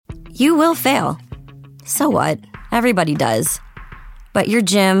You will fail. So what? Everybody does. But your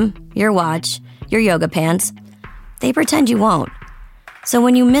gym, your watch, your yoga pants, they pretend you won't. So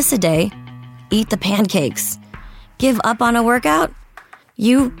when you miss a day, eat the pancakes. Give up on a workout?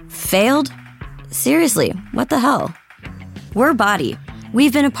 You failed? Seriously, what the hell? We're Body.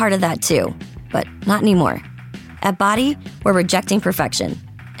 We've been a part of that too, but not anymore. At Body, we're rejecting perfection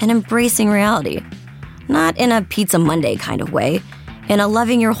and embracing reality. Not in a Pizza Monday kind of way, in a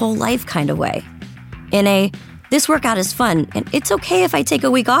loving your whole life kind of way. In a, this workout is fun and it's okay if I take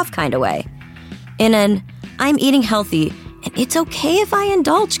a week off kind of way. In an, I'm eating healthy and it's okay if I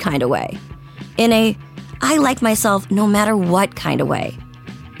indulge kind of way. In a, I like myself no matter what kind of way.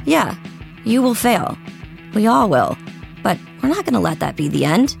 Yeah, you will fail. We all will. But we're not going to let that be the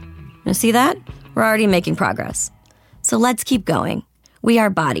end. You see that? We're already making progress. So let's keep going. We are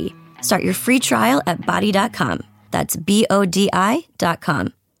Body. Start your free trial at body.com. That's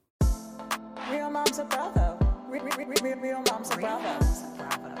BODI.com. Real moms are bravo. Real moms are bravo.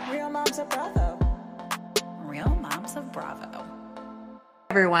 Real moms are bravo. Real moms are bravo.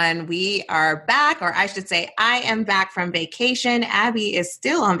 Everyone, we are back, or I should say I am back from vacation. Abby is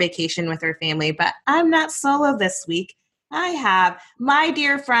still on vacation with her family, but I'm not solo this week. I have my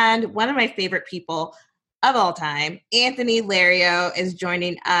dear friend, one of my favorite people of all time, Anthony Lario is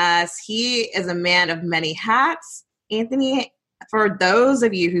joining us. He is a man of many hats. Anthony, for those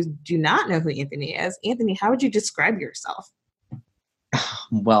of you who do not know who Anthony is, Anthony, how would you describe yourself?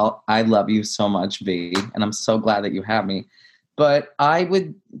 Well, I love you so much, V, and I'm so glad that you have me. But I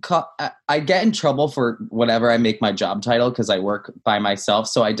get in trouble for whatever I make my job title because I work by myself.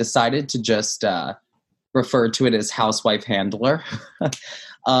 So I decided to just refer to it as housewife handler.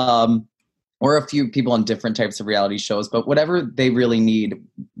 Or a few people on different types of reality shows, but whatever they really need,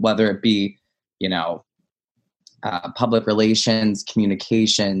 whether it be, public relations,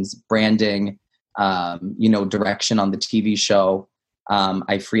 communications, branding, direction on the TV show.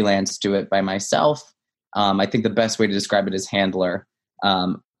 I freelance do it by myself. I think the best way to describe it is handler.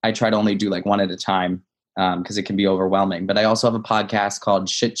 I try to only do like one at a time because it can be overwhelming. But I also have a podcast called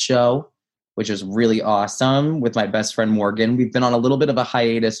Shit Show, which is really awesome with my best friend Morgan. We've been on a little bit of a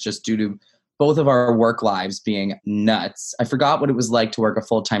hiatus just due to both of our work lives being nuts. I forgot what it was like to work a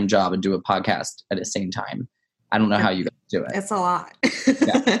full-time job and do a podcast at the same time. I don't know how you guys do it. It's a lot.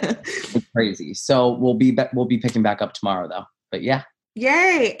 Yeah, it's crazy. So we'll be picking back up tomorrow though. But yeah.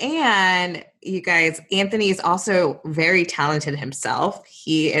 Yay. And you guys, Anthony is also very talented himself.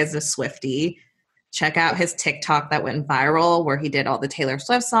 He is a Swiftie. Check out his TikTok that went viral where he did all the Taylor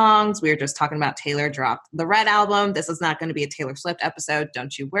Swift songs. We were just talking about Taylor dropped the Red album. This is not going to be a Taylor Swift episode.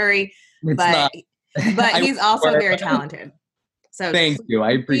 Don't you worry. But he's also very talented. So thank you.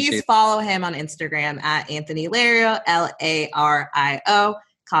 I appreciate it. Please follow him on Instagram at Anthony Lario, Lario.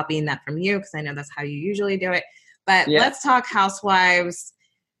 Copying that from you because I know that's how you usually do it. But Let's talk housewives.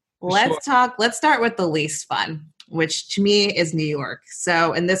 Let's start with the least fun, which to me is New York.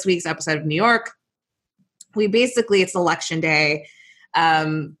 So in this week's episode of New York, it's election day.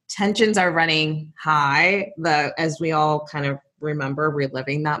 Tensions are running high, as we all kind of remember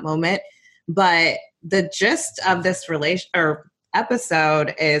reliving that moment. But the gist of this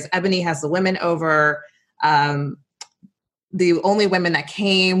episode is Ebony has the women over. The only women that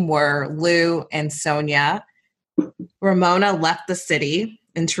came were Lou and Sonia. Ramona left the city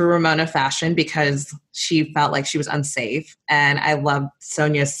in true Ramona fashion because she felt like she was unsafe. And I loved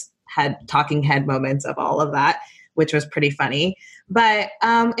Sonia's talking head moments of all of that, which was pretty funny. But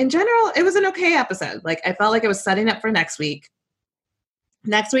in general, it was an okay episode. Like I felt like it was setting up for next week.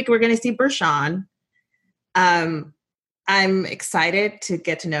 Next week, we're going to see Bershawn. I'm excited to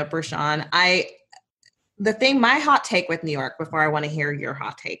get to know Bershawn. My hot take with New York, before I want to hear your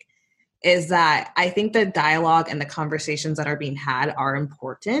hot take, is that I think the dialogue and the conversations that are being had are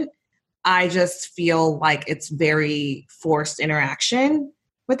important. I just feel like it's very forced interaction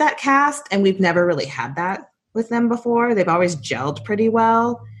with that cast, and we've never really had that with them before. They've always gelled pretty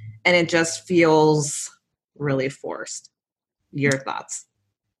well, and it just feels really forced. Your thoughts?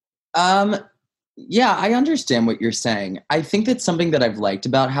 Yeah, I understand what you're saying. I think that something that I've liked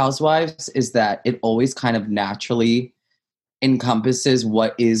about Housewives is that it always kind of naturally encompasses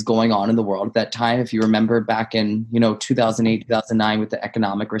what is going on in the world at that time. If you remember back in, 2008, 2009 with the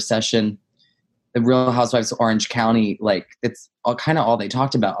economic recession, the Real Housewives of Orange County, it's kind of all they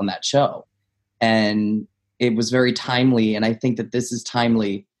talked about on that show. And it was very timely. And I think that this is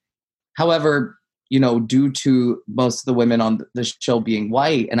timely. However, due to most of the women on the show being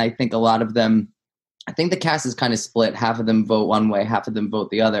white, and I think a lot of them, I think the cast is kind of split. Half of them vote one way, half of them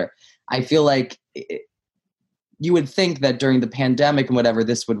vote the other. I feel like you would think that during the pandemic and whatever,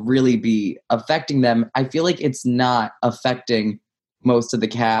 this would really be affecting them. I feel like it's not affecting most of the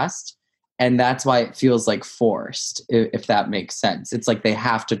cast. And that's why it feels like forced, if that makes sense. It's like they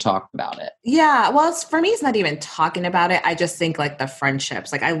have to talk about it. Yeah. Well, for me, it's not even talking about it. I just think like the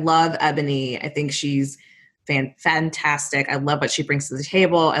friendships. Like I love Ebony. I think she's fantastic. I love what she brings to the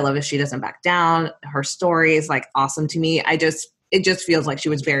table. I love that she doesn't back down. Her story is like awesome to me. It just feels like she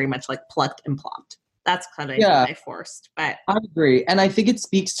was very much like plucked and plopped. That's kind of I forced, but I agree. And I think it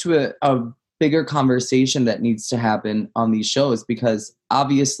speaks to a bigger conversation that needs to happen on these shows, because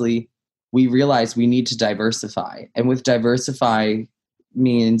obviously we realize we need to diversify. And with diversify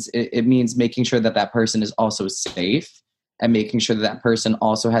means it means making sure that that person is also safe, and making sure that that person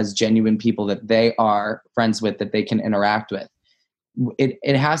also has genuine people that they are friends with, that they can interact with.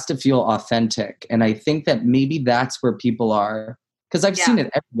 It has to feel authentic. And I think that maybe that's where people are, because I've seen it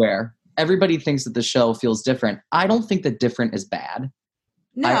everywhere. Everybody thinks that the show feels different. I don't think that different is bad.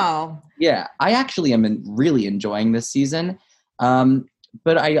 No. I actually am really enjoying this season.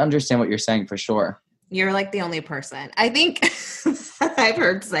 But I understand what you're saying for sure. You're like the only person I think I've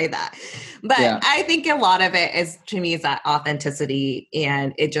heard say that. But Yeah. I think a lot of it is, to me, is that authenticity,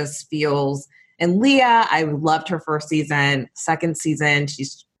 and it just feels, and Leah, I loved her first season. Second season,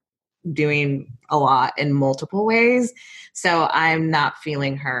 she's doing a lot in multiple ways. So I'm not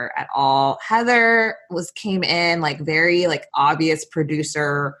feeling her at all. Heather came in like very like obvious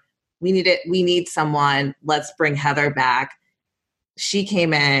producer. We need someone. Let's bring Heather back. She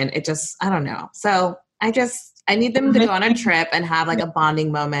came in. It just, I don't know. So I need them to go on a trip and have like a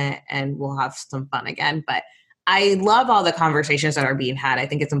bonding moment, and we'll have some fun again. But I love all the conversations that are being had. I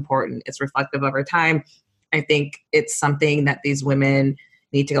think it's important. It's reflective over time. I think it's something that these women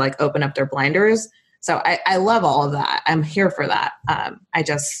need to like open up their blinders. So I love all of that. I'm here for that. I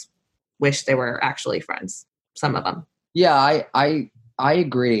just wish they were actually friends. Some of them. Yeah, I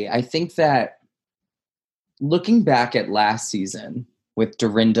agree. I think that looking back at last season with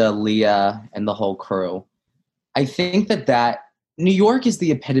Dorinda, Leah, and the whole crew, I think that New York is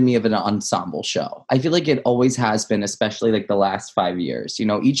the epitome of an ensemble show. I feel like it always has been, especially like the last 5 years. You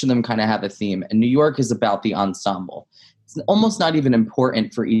know, each of them kind of have a theme, and New York is about the ensemble. It's almost not even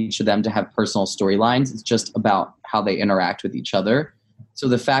important for each of them to have personal storylines. It's just about how they interact with each other. So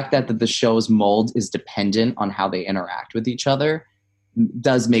the fact that the show's mold is dependent on how they interact with each other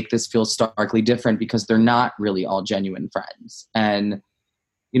does make this feel starkly different, because they're not really all genuine friends. And,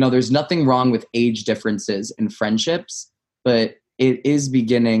 you know, there's nothing wrong with age differences in friendships, but it is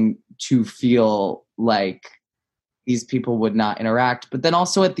beginning to feel like these people would not interact. But then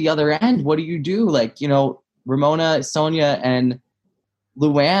also at the other end, what do you do? Like, you know, Ramona, Sonia, and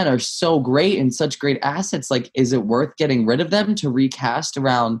Luann are so great and such great assets. Like, is it worth getting rid of them to recast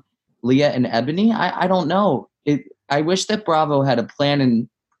around Leah and Ebony? I don't know. I wish that Bravo had a plan in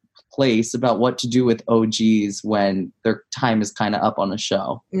place about what to do with OGs when their time is kind of up on a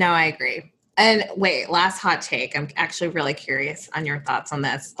show. No, I agree. And wait, last hot take. I'm actually really curious on your thoughts on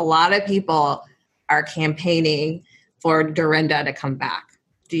this. A lot of people are campaigning for Dorinda to come back.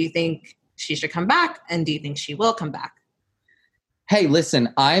 Do you think she should come back? And do you think she will come back? Hey,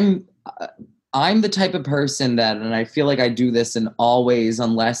 listen, I'm the type of person that, and I feel like I do this in all ways,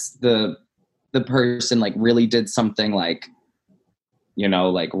 unless the person like really did something like, you know,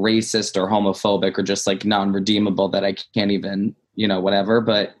 like racist or homophobic or just like non-redeemable that I can't even, you know, whatever.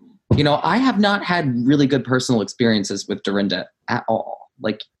 But, you know, I have not had really good personal experiences with Dorinda at all,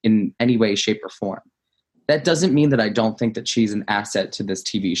 like in any way, shape, or form. That doesn't mean that I don't think that she's an asset to this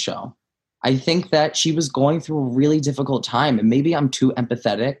TV show. I think that she was going through a really difficult time, and maybe I'm too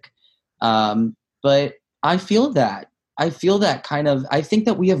empathetic. But I feel that. I think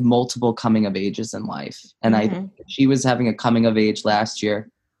that we have multiple coming of ages in life. And I think she was having a coming of age last year,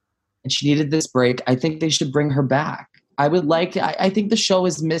 and she needed this break. I think they should bring her back. I think the show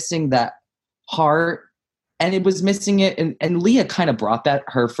is missing that heart, and it was missing it. And Leah kind of brought that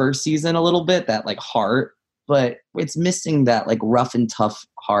her first season a little bit, that like heart, but it's missing that like rough and tough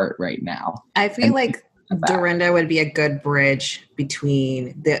heart right now. I feel like Dorinda would be a good bridge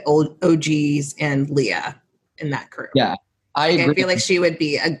between the old OGs and Leah in that crew. Yeah, I agree. I feel like she would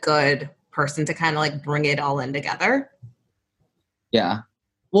be a good person to kind of like bring it all in together. Yeah.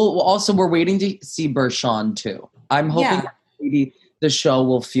 Well, also we're waiting to see Bershawn too. I'm hoping that maybe the show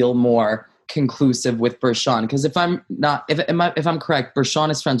will feel more conclusive with Bershawn, because if I'm correct, Bershawn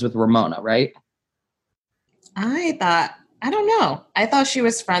is friends with Ramona, right? I don't know. I thought she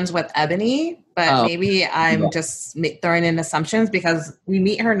was friends with Ebony, but maybe I'm just throwing in assumptions because we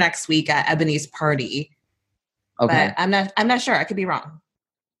meet her next week at Ebony's party. Okay. But I'm not sure. I could be wrong.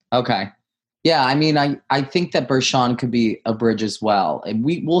 Okay. Yeah, I mean, I think that Bershawn could be a bridge as well. And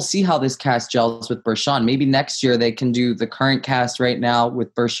we'll see how this cast gels with Bershawn. Maybe next year they can do the current cast right now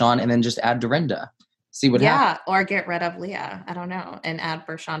with Bershawn and then just add Dorinda. See what happens. Yeah, or get rid of Leah. I don't know, and add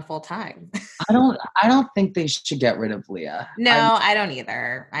Bershawn full time. I don't think they should get rid of Leah. No, I don't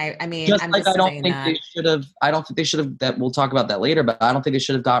either. I mean, Just I'm like just I don't saying think that. they should have. I don't think they should have. That we'll talk about that later. But I don't think they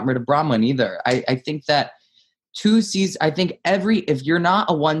should have gotten rid of Bronwyn either. I think that 2 seasons. I think if you're not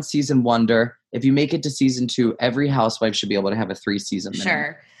a 1-season wonder, if you make it to season 2, every housewife should be able to have a 3-season.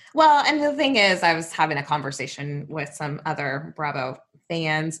 Sure. Well, and the thing is, I was having a conversation with some other Bravo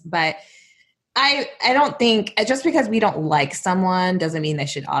fans, but I don't think just because we don't like someone doesn't mean they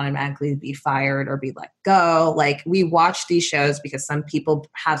should automatically be fired or be let go. Like, we watch these shows because some people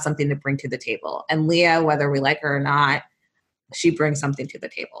have something to bring to the table. And Leah, whether we like her or not, she brings something to the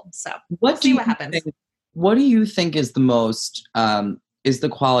table. So we'll see what happens. What do you think is the most is the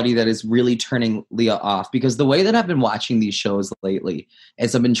quality that is really turning Leah off? Because the way that I've been watching these shows lately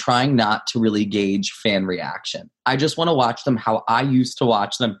is I've been trying not to really gauge fan reaction. I just want to watch them how I used to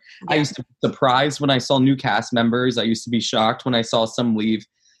watch them. Yeah. I used to be surprised when I saw new cast members. I used to be shocked when I saw some leave.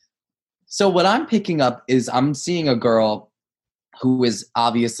 So what I'm picking up is I'm seeing a girl who is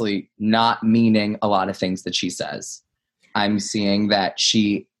obviously not meaning a lot of things that she says. I'm seeing that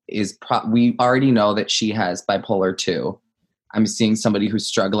she is we already know that she has bipolar 2. I'm seeing somebody who's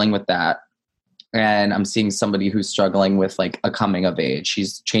struggling with that. And I'm seeing somebody who's struggling with like a coming of age.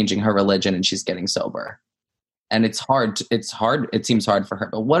 She's changing her religion and she's getting sober. And it's hard. It seems hard for her.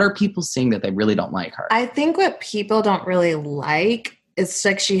 But what are people seeing that they really don't like her? I think what people don't really like is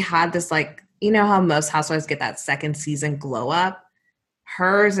like she had this, like, you know how most housewives get that second season glow up?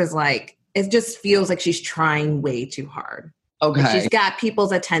 Hers is like, it just feels like she's trying way too hard. Okay. Like, she's got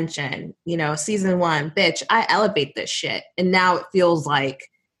people's attention. You know, season 1, bitch, I elevate this shit. And now it feels like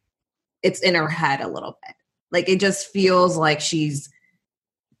it's in her head a little bit. Like, it just feels like she's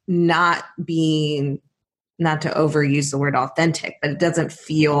not to overuse the word authentic, but it doesn't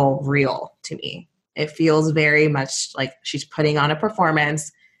feel real to me. It feels very much like she's putting on a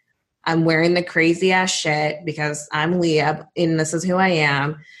performance. I'm wearing the crazy ass shit because I'm Leah and this is who I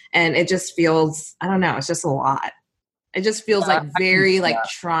am. And it just feels, I don't know, it's just a lot. It just feels like very like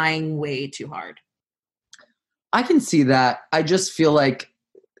trying way too hard. I can see that. I just feel like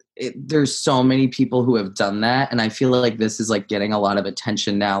there's so many people who have done that. And I feel like this is like getting a lot of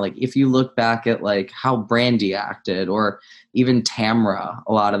attention now. Like, if you look back at like how Brandy acted, or even Tamra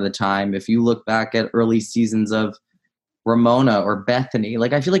a lot of the time, if you look back at early seasons of Ramona or Bethany,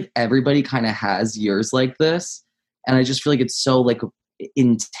 like, I feel like everybody kind of has years like this. And I just feel like it's so like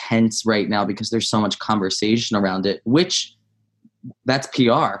intense right now because there's so much conversation around it, which that's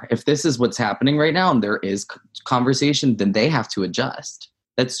PR. If this is what's happening right now and there is conversation, then they have to adjust.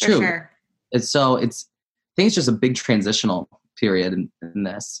 That's true. Sure. I think it's just a big transitional period in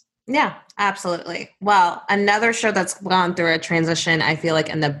this. Yeah, absolutely. Well, another show that's gone through a transition, I feel like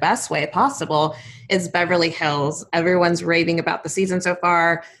in the best way possible, is Beverly Hills. Everyone's raving about the season so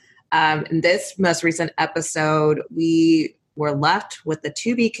far. In this most recent episode, we were left with the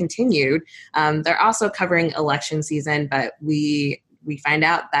to be continued. They're also covering election season, but we find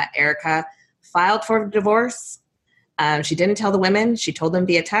out that Erica filed for divorce. She didn't tell the women. She told them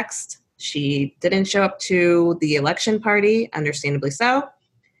via text. She didn't show up to the election party, understandably so.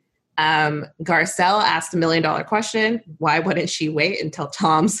 Garcelle asked $1 million question. Why wouldn't she wait until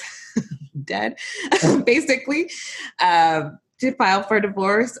Tom's dead, basically, to file for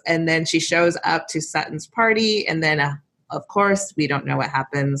divorce? And then she shows up to Sutton's party. And then, of course, we don't know what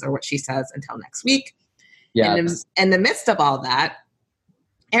happens or what she says until next week. Yes. In the midst of all that,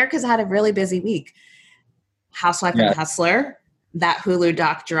 Erica's had a really busy week. Housewife and Hustler, that Hulu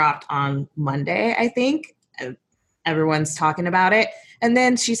doc dropped on Monday, I think. Everyone's talking about it. And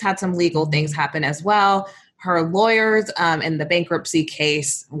then she's had some legal things happen as well. Her lawyers in the bankruptcy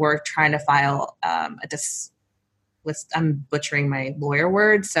case were trying to file I'm butchering my lawyer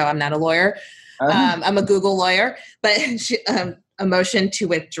words, so I'm not a lawyer. I'm a Google lawyer. But a motion to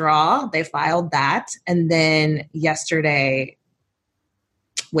withdraw, they filed that. And then yesterday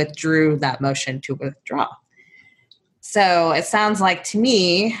withdrew that motion to withdraw. So it sounds like to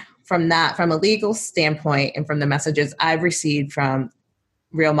me, from a legal standpoint and from the messages I've received from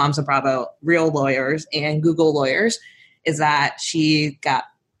Real Moms of Bravo, real lawyers and Google lawyers, is that she got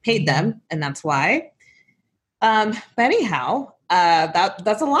paid them, and that's why. But anyhow,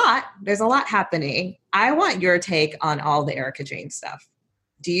 that's a lot. There's a lot happening. I want your take on all the Erica Jane stuff.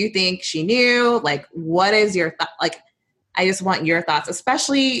 Do you think she knew? Like, what is your thought? Like, I just want your thoughts,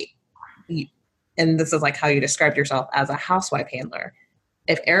 especially, and this is like how you described yourself as a housewife handler.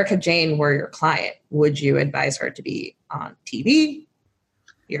 if Erica Jane were your client, would you advise her to be on TV?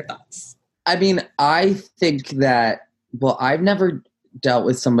 Your thoughts? I mean, I think that, well, I've never dealt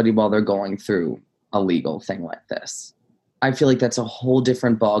with somebody while they're going through a legal thing like this. I feel like that's a whole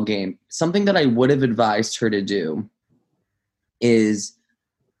different ball game. Something that I would have advised her to do is,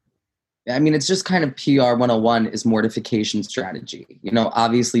 I mean, it's just kind of PR 101 is mortification strategy. You know,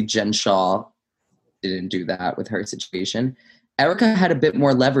 obviously Jen Shaw didn't do that with her situation. Erica had a bit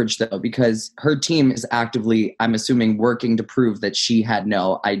more leverage, though, because her team is actively, I'm assuming, working to prove that she had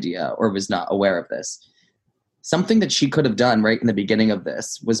no idea or was not aware of this. Something that she could have done right in the beginning of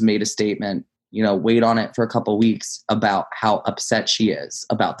this was made a statement, you know, wait on it for a couple weeks about how upset she is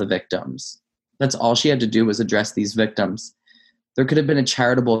about the victims. That's all she had to do was address these victims. There could have been a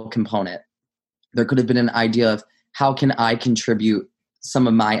charitable component. There could have been an idea of how can I contribute some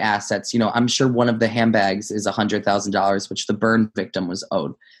of my assets. You know, I'm sure one of the handbags is $100,000, which the burn victim was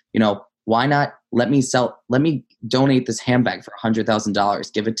owed. You know, why not let me donate this handbag for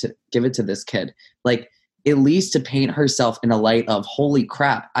 $100,000, give it to this kid. Like, at least to paint herself in a light of, holy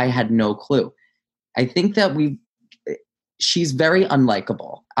crap, I had no clue. I think that she's very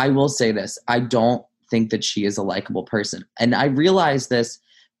unlikable. I will say this. I don't think that she is a likable person. And I realized this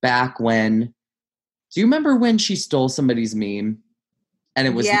back when, do you remember when she stole somebody's meme? And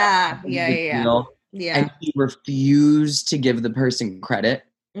it was Yeah. And he refused to give the person credit.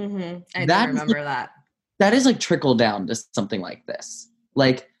 Mm-hmm. I do remember that. That is like trickle down to something like this.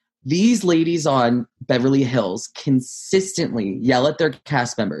 Like, these ladies on Beverly Hills consistently yell at their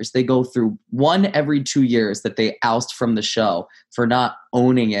cast members. They go through one every 2 years that they oust from the show for not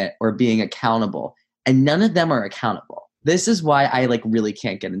owning it or being accountable. And none of them are accountable. This is why I really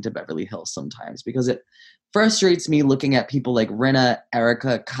can't get into Beverly Hills sometimes, because it frustrates me looking at people like Rinna,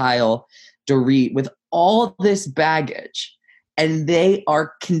 Erica, Kyle, Dorit with all this baggage. And they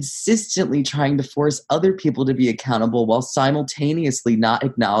are consistently trying to force other people to be accountable while simultaneously not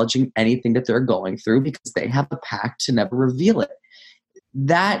acknowledging anything that they're going through because they have a pact to never reveal it.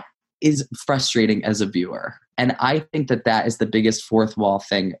 That is frustrating as a viewer. And I think that is the biggest fourth wall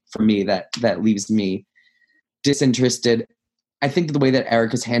thing for me that leaves me disinterested. I think that the way that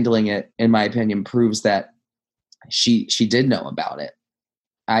Erica's handling it, in my opinion, proves that she did know about it.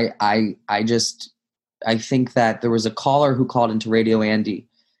 I think that there was a caller who called into Radio Andy,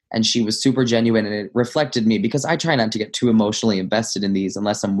 and she was super genuine, and it reflected me because I try not to get too emotionally invested in these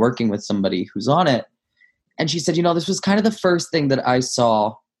unless I'm working with somebody who's on it. And she said, you know, this was kind of the first thing that I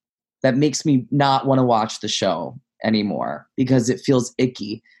saw that makes me not want to watch the show anymore because it feels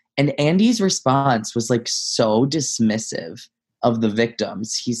icky. And Andy's response was like so dismissive of the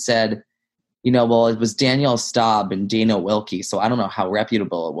victims. He said, you know, well, it was Danielle Staub and Dana Wilkie, so I don't know how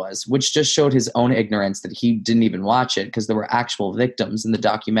reputable it was, which just showed his own ignorance that he didn't even watch it because there were actual victims in the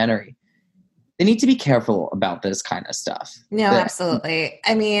documentary. They need to be careful about this kind of stuff. No, absolutely.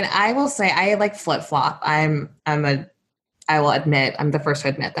 I mean, I will say I flip-flop. I will admit, I'm the first to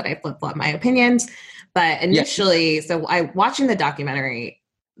admit that I flip-flop my opinions. But initially, so watching the documentary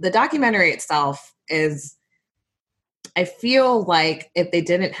itself is, I feel like if they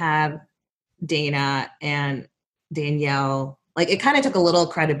didn't have Dana and Danielle, like it kind of took a little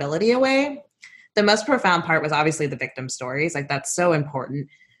credibility away. The most profound part was obviously the victim stories. Like that's so important,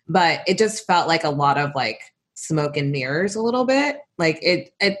 but it just felt like a lot of like smoke and mirrors a little bit. Like it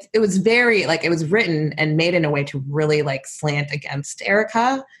was very like, it was written and made in a way to really like slant against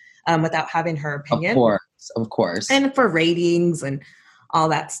Erica without having her opinion. Of course. And for ratings and all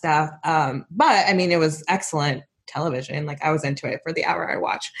that stuff. But I mean, it was excellent television. Like I was into it for the hour I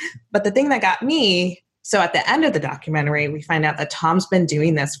watched. But the thing that got me, so at the end of the documentary, we find out that Tom's been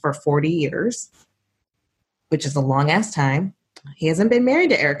doing this for 40 years, which is a long ass time. He hasn't been married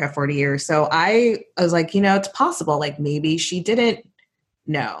to Erica 40 years. So I was like, you know, it's possible. Like maybe she didn't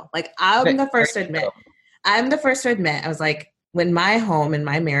know. Like I'm the first to admit. I was like, when my home and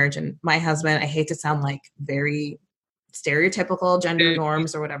my marriage and my husband, I hate to sound like very stereotypical gender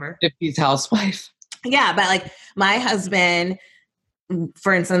norms or whatever. 50s housewife. Yeah, but like my husband,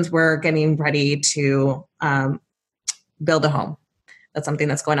 for instance, we're getting ready to build a home. That's something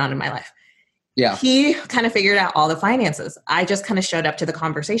that's going on in my life. Yeah. He kind of figured out all the finances. I just kind of showed up to the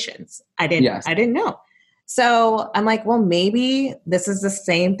conversations. I didn't know. So I'm like, well, maybe this is the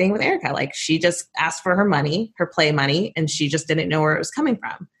same thing with Erica. Like she just asked for her money, her play money, and she just didn't know where it was coming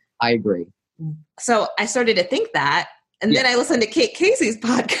from. I agree. So I started to think that. And then I listened to Kate Casey's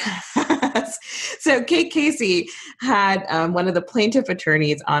podcast. So Kate Casey had one of the plaintiff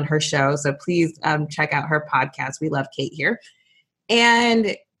attorneys on her show. So please check out her podcast. We love Kate here.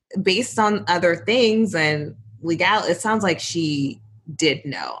 And based on other things and legal, it sounds like she did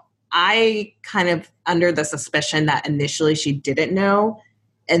know. I kind of under the suspicion that initially she didn't know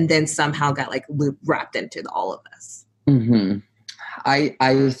and then somehow got like wrapped into all of this. Mm-hmm.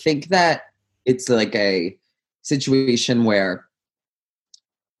 I think that it's like a situation where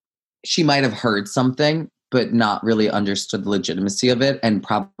she might have heard something but not really understood the legitimacy of it and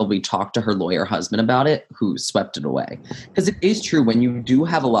probably talked to her lawyer husband about it, who swept it away. Because it is true, when you do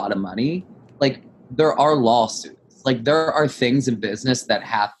have a lot of money, like there are lawsuits. Like there are things in business that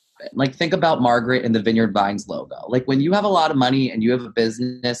happen. Like think about Margaret and the Vineyard Vines logo. Like when you have a lot of money and you have a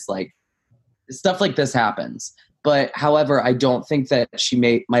business, like stuff like this happens. But however, I don't think that she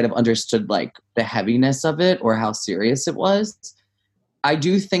might have understood like the heaviness of it or how serious it was. I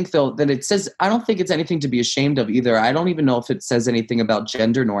do think, though, that it says, I don't think it's anything to be ashamed of either. I don't even know if it says anything about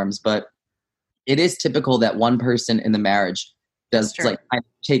gender norms, but it is typical that one person in the marriage does like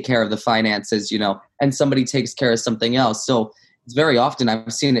take care of the finances, you know, and somebody takes care of something else. So it's very often,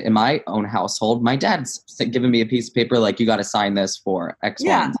 I've seen it in my own household. My dad's giving me a piece of paper like, you got to sign this for X,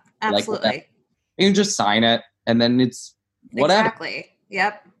 Yeah, Y, absolutely. Like, you just sign it and then it's whatever. Exactly.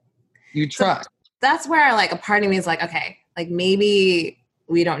 Yep. You trust. So that's where like a part of me is like, okay, like maybe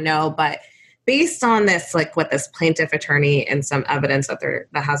we don't know, but based on this, like what this plaintiff attorney and some evidence that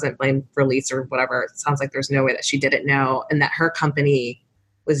hasn't been released or whatever, it sounds like there's no way that she didn't know, and that her company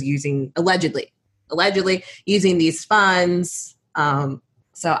was allegedly using these funds.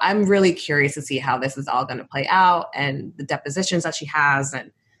 So I'm really curious to see how this is all going to play out, and the depositions that she has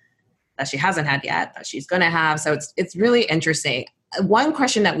and that she hasn't had yet that she's going to have. So it's really interesting. One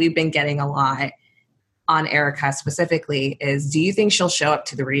question that we've been getting a lot on Erica specifically is, do you think she'll show up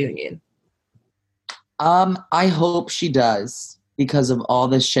to the reunion? I hope she does, because of all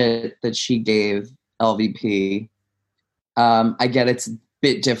the shit that she gave LVP. I get it's a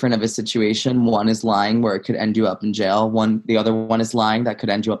bit different of a situation. One is lying where it could end you up in jail. The other one is lying that could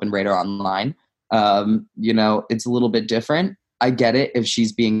end you up in Radar Online. You know, it's a little bit different. I get it if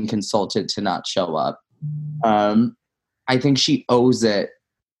she's being consulted to not show up. I think she owes it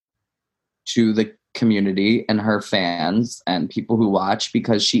to the community and her fans and people who watch,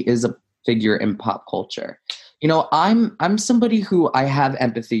 because she is a figure in pop culture. You know, I'm somebody who I have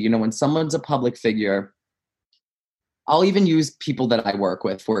empathy. You know, when someone's a public figure, I'll even use people that I work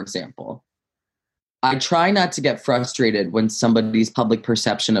with, for example. I try not to get frustrated when somebody's public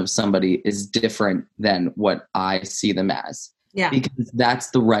perception of somebody is different than what I see them as. Yeah. Because that's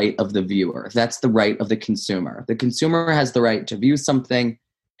the right of the viewer. That's the right of the consumer. The consumer has the right to view something,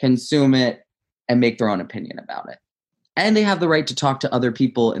 consume it, and make their own opinion about it. And they have the right to talk to other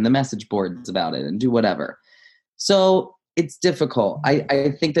people in the message boards about it and do whatever. So it's difficult.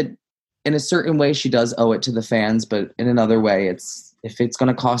 I think that in a certain way she does owe it to the fans, but in another way, if it's going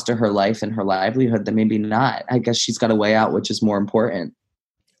to cost her life and her livelihood, then maybe not. I guess she's got to weigh out which is more important.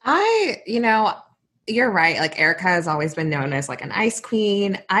 You're right. Like Erica has always been known as like an ice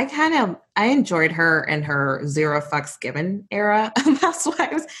queen. I enjoyed her in her zero fucks given era of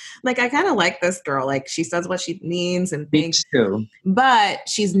Housewives. Like I kind of like this girl. Like she says what she means and thinks, too. But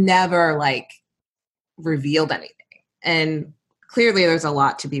she's never like revealed anything. And clearly there's a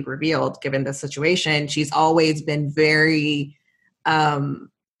lot to be revealed given the situation. She's always been very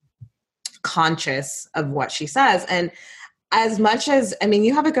conscious of what she says. And as much as, I mean,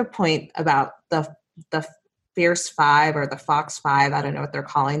 you have a good point about the Fierce Five or the Fox Five. I don't know what they're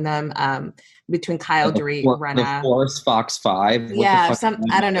calling them. Between Kyle, Dorit, Renna. The Force Fox Five. Yeah,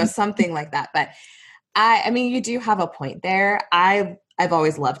 I don't know, something like that. But I mean, you do have a point there. I've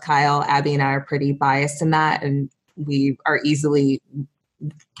always loved Kyle. Abby and I are pretty biased in that, and we are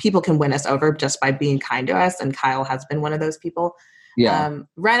people can win us over just by being kind to us, and Kyle has been one of those people. Yeah.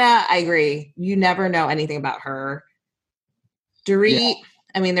 Renna, I agree. You never know anything about her. Dorit, yeah.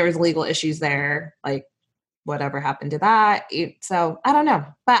 I mean, there was legal issues there, like whatever happened to that. So I don't know,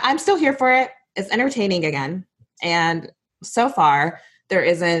 but I'm still here for it. It's entertaining again. And so far there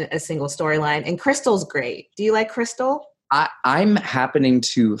isn't a single storyline, and Crystal's great. Do you like Crystal? I'm happening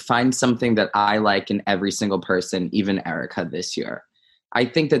to find something that I like in every single person, even Erica this year. I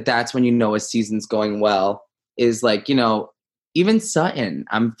think that that's when you know a season's going well, is like, you know, even Sutton,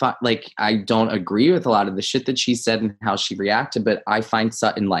 I don't agree with a lot of the shit that she said and how she reacted, but I find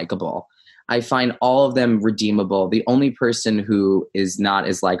Sutton likable. I find all of them redeemable. The only person who is not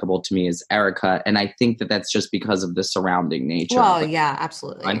as likable to me is Erica, and I think that that's just because of the surrounding nature. Well, yeah,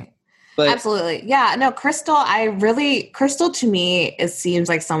 absolutely. Absolutely. Yeah, no, Crystal to me, it seems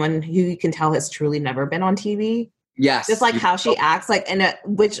like someone who you can tell has truly never been on TV. Yes. Just like how she acts, like,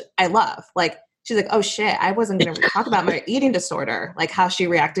 which I love. Like, she's like, oh shit, I wasn't going to talk about my eating disorder. Like how she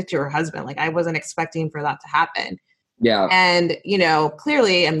reacted to her husband. Like I wasn't expecting for that to happen. Yeah. And,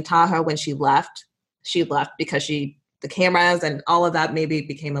 clearly in Tahoe, when she left because the cameras and all of that maybe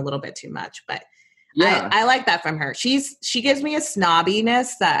became a little bit too much. But Yeah. I like that from her. She gives me a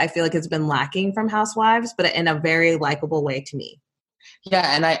snobbiness that I feel like has been lacking from Housewives, but in a very likable way to me.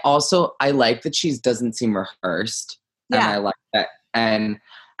 Yeah, and I like that she doesn't seem rehearsed. Yeah. And I like that. And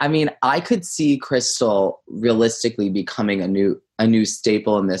I mean, I could see Crystal realistically becoming a new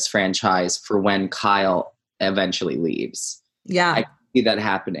staple in this franchise for when Kyle eventually leaves. Yeah. I see that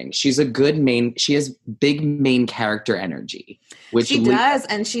happening. She has big main character energy. Which she does,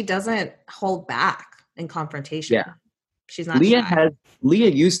 and she doesn't hold back in confrontation. Yeah. She's not shy. Leah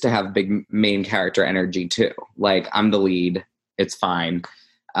used to have big main character energy too. Like, I'm the lead. It's fine.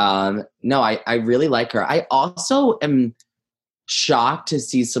 No, I really like her. I also am shocked to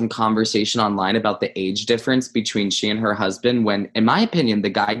see some conversation online about the age difference between she and her husband when, in my opinion, the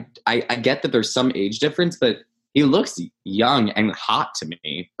guy, I get that there's some age difference, but he looks young and hot to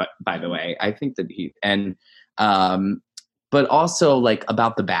me. But by the way, I think that but also like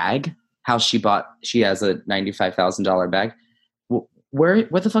about the bag, how she has a $95,000 bag. Where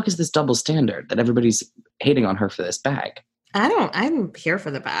the fuck is this double standard that everybody's hating on her for this bag? I'm here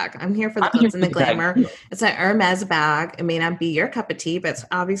for the bag. I'm here for the glitz and the glamour. It's an Hermes bag. It may not be your cup of tea, but it's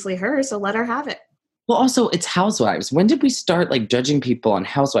obviously hers, so let her have it. Well, also, it's Housewives. When did we start like judging people on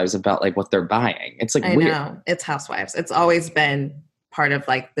Housewives about like what they're buying? It's like weird. I know. It's Housewives. It's always been part of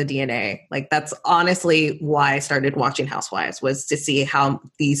like the DNA. Like, that's honestly why I started watching Housewives, was to see how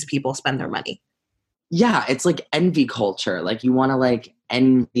these people spend their money. Yeah, it's like envy culture. Like, you want to like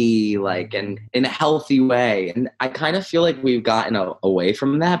envy like in a healthy way. And I kind of feel like we've gotten away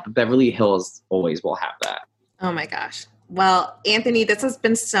from that, but Beverly Hills always will have that. Oh my gosh. Well, Anthony, this has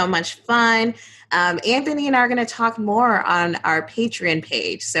been so much fun. Anthony and I are going to talk more on our Patreon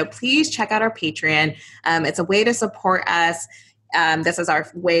page. So please check out our Patreon. It's a way to support us. This is our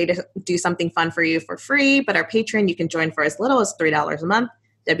way to do something fun for you for free. But our Patreon, you can join for as little as $3 a month.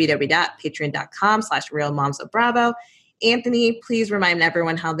 www.patreon.com/realmomsofbravo. Anthony, please remind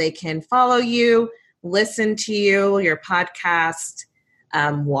everyone how they can follow you, listen to you, your podcast,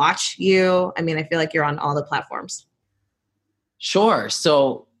 watch you. I mean, I feel like you're on all the platforms. Sure.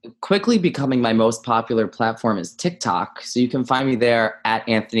 So quickly becoming my most popular platform is TikTok. So you can find me there at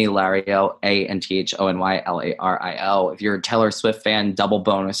Anthony Lario, ANTHONYLARIO. If you're a Taylor Swift fan, double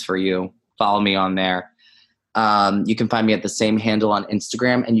bonus for you. Follow me on there. You can find me at the same handle on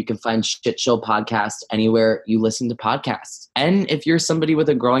Instagram, and you can find Shit Show Podcast anywhere you listen to podcasts. And if you're somebody with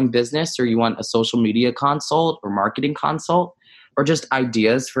a growing business, or you want a social media consult or marketing consult, or just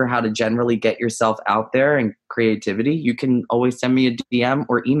ideas for how to generally get yourself out there and creativity, you can always send me a DM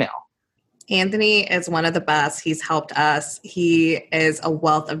or email. Anthony is one of the best. He's helped us. He is a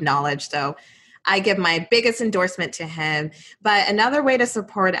wealth of knowledge. So I give my biggest endorsement to him. But another way to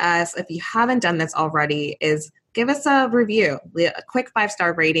support us, if you haven't done this already, is give us a review, a quick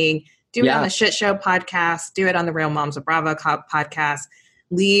 5-star rating. Do it on the Shit Show podcast. Do it on the Real Moms of Bravo podcast.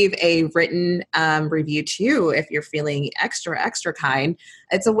 Leave a written review too if you're feeling extra kind.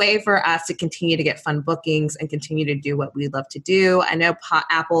 It's a way for us to continue to get fun bookings and continue to do what we love to do. I know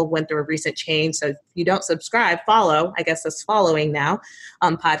Apple went through a recent change, so if you don't subscribe, follow. I guess it's following now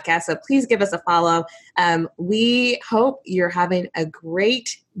on podcasts, so please give us a follow. We hope you're having a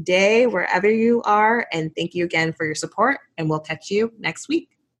great day wherever you are, and thank you again for your support, and we'll catch you next week.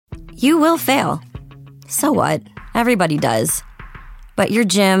 You will fail. So what? Everybody does. But your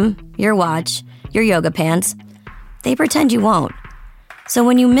gym, your watch, your yoga pants, they pretend you won't. So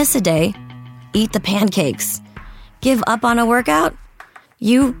when you miss a day, eat the pancakes. Give up on a workout?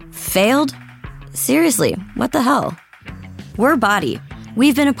 You failed? Seriously, what the hell? We're Body.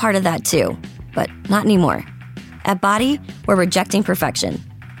 We've been a part of that too, but not anymore. At Body, we're rejecting perfection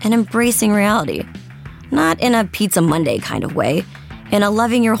and embracing reality. Not in a Pizza Monday kind of way, in a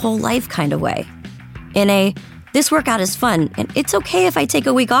loving your whole life kind of way. In a this workout is fun, and it's okay if I take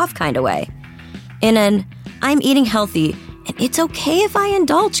a week off kind of way. In an, I'm eating healthy, and it's okay if I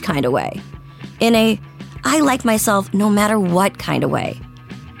indulge kind of way. In a, I like myself no matter what kind of way.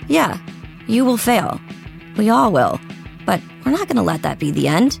 Yeah, you will fail. We all will. But we're not going to let that be the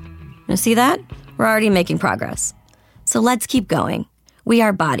end. You see that? We're already making progress. So let's keep going. We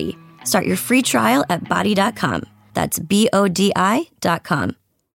are Body. Start your free trial at body.com. That's BODI.com.